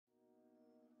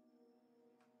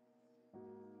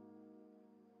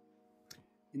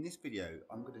In this video,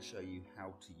 I'm going to show you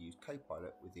how to use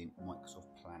Copilot within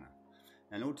Microsoft Planner.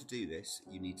 Now, in order to do this,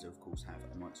 you need to, of course, have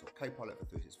a Microsoft Copilot for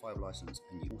 365 license,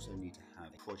 and you also need to have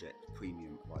a Project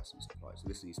Premium license applied. So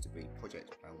this needs to be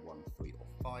Project Plan 1, 3, or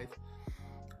 5.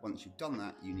 Once you've done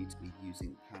that, you need to be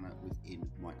using Planner within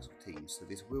Microsoft Teams. So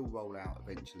this will roll out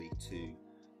eventually to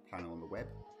Planner on the web,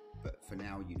 but for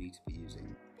now, you need to be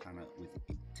using Planner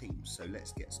within Teams. So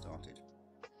let's get started.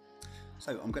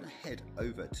 So I'm going to head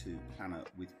over to Planner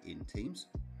within Teams,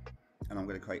 and I'm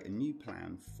going to create a new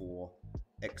plan for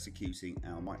executing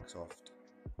our Microsoft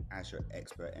Azure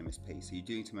Expert MSP. So you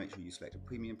do need to make sure you select a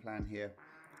premium plan here.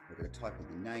 We're going to type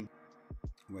in the name,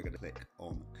 and we're going to click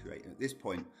on create. And at this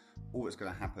point, all that's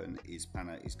going to happen is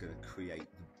Planner is going to create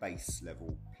the base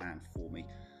level plan for me.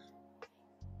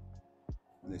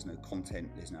 There's no content,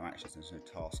 there's no actions, there's no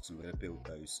tasks, and we're going to build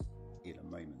those in a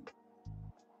moment.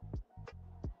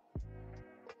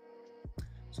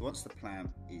 So once the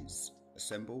plan is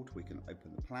assembled, we can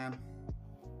open the plan.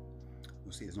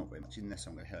 You'll see there's not very much in there, so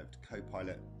I'm going to head over to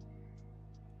Copilot.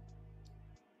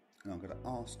 And I'm going to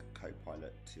ask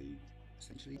Copilot to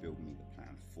essentially build me the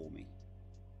plan for me.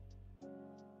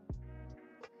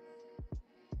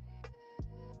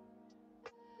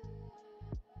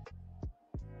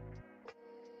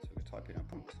 So we're going to type in our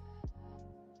prompt.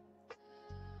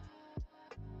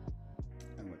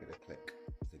 And we're going to click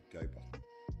the Go button.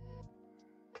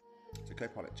 So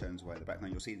Copilot turns away in the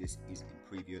background. You'll see this is in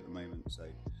preview at the moment, so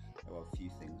there are a few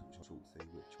things which I'll talk through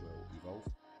which will evolve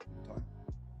over time.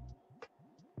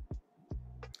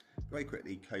 Very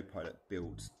quickly, Copilot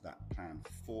builds that plan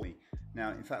for me.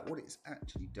 Now, in fact, what it's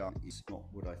actually done is not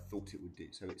what I thought it would do.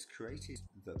 So it's created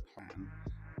the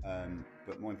plan,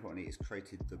 but more importantly, it's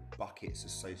created the buckets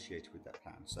associated with that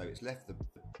plan. So it's left the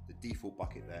default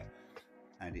bucket there,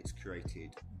 and it's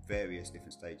created various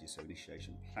different stages, so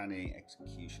initiation, planning,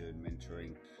 execution,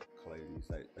 mentoring, closing,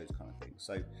 those kind of things.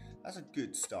 So that's a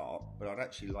good start, but I'd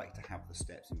actually like to have the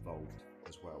steps involved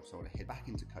as well. So I'm going to head back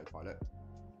into Copilot.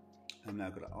 I'm now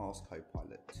going to ask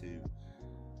Copilot to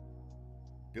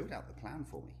build out the plan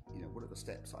for me. You know, what are the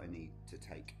steps I need to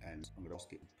take? And I'm going to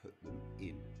ask it to put them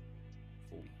in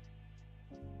for me.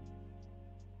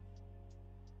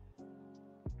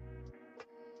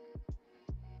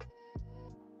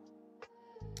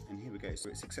 And here we go. So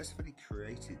it successfully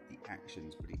created the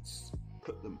actions, but it's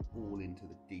put them all into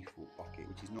the default bucket,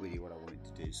 which is not really what I wanted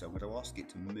to do. So I'm going to ask it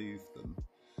to move them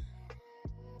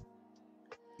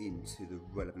into the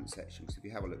relevant section. So if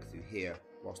you have a look through here,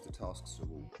 whilst the tasks are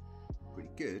all pretty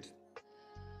good,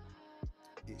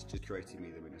 it's just creating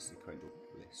me them in a sequential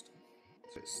list.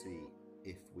 So let's see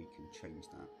if we can change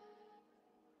that.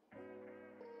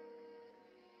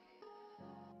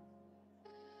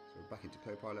 So we're back into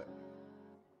Copilot.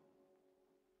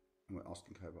 And we're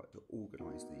asking Copilot to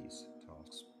organise these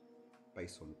tasks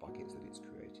based on the buckets that it's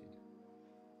created.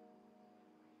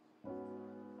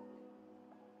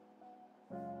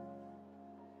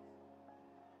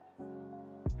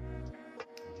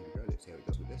 And here we go, let's see how it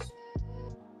does with this.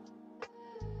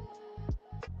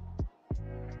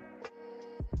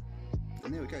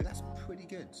 And there we go, that's pretty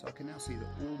good. So I can now see that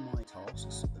all my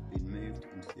tasks have been moved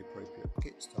into the appropriate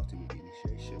bucket, starting with the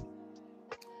initiation,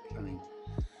 planning,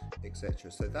 etc.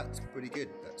 So that's pretty good.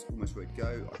 That's almost ready to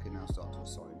go. I can now start to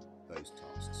assign those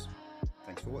tasks.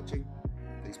 Thanks for watching.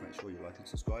 Please make sure you like and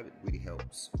subscribe. It really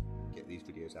helps get these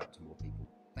videos out to more people.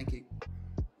 Thank you.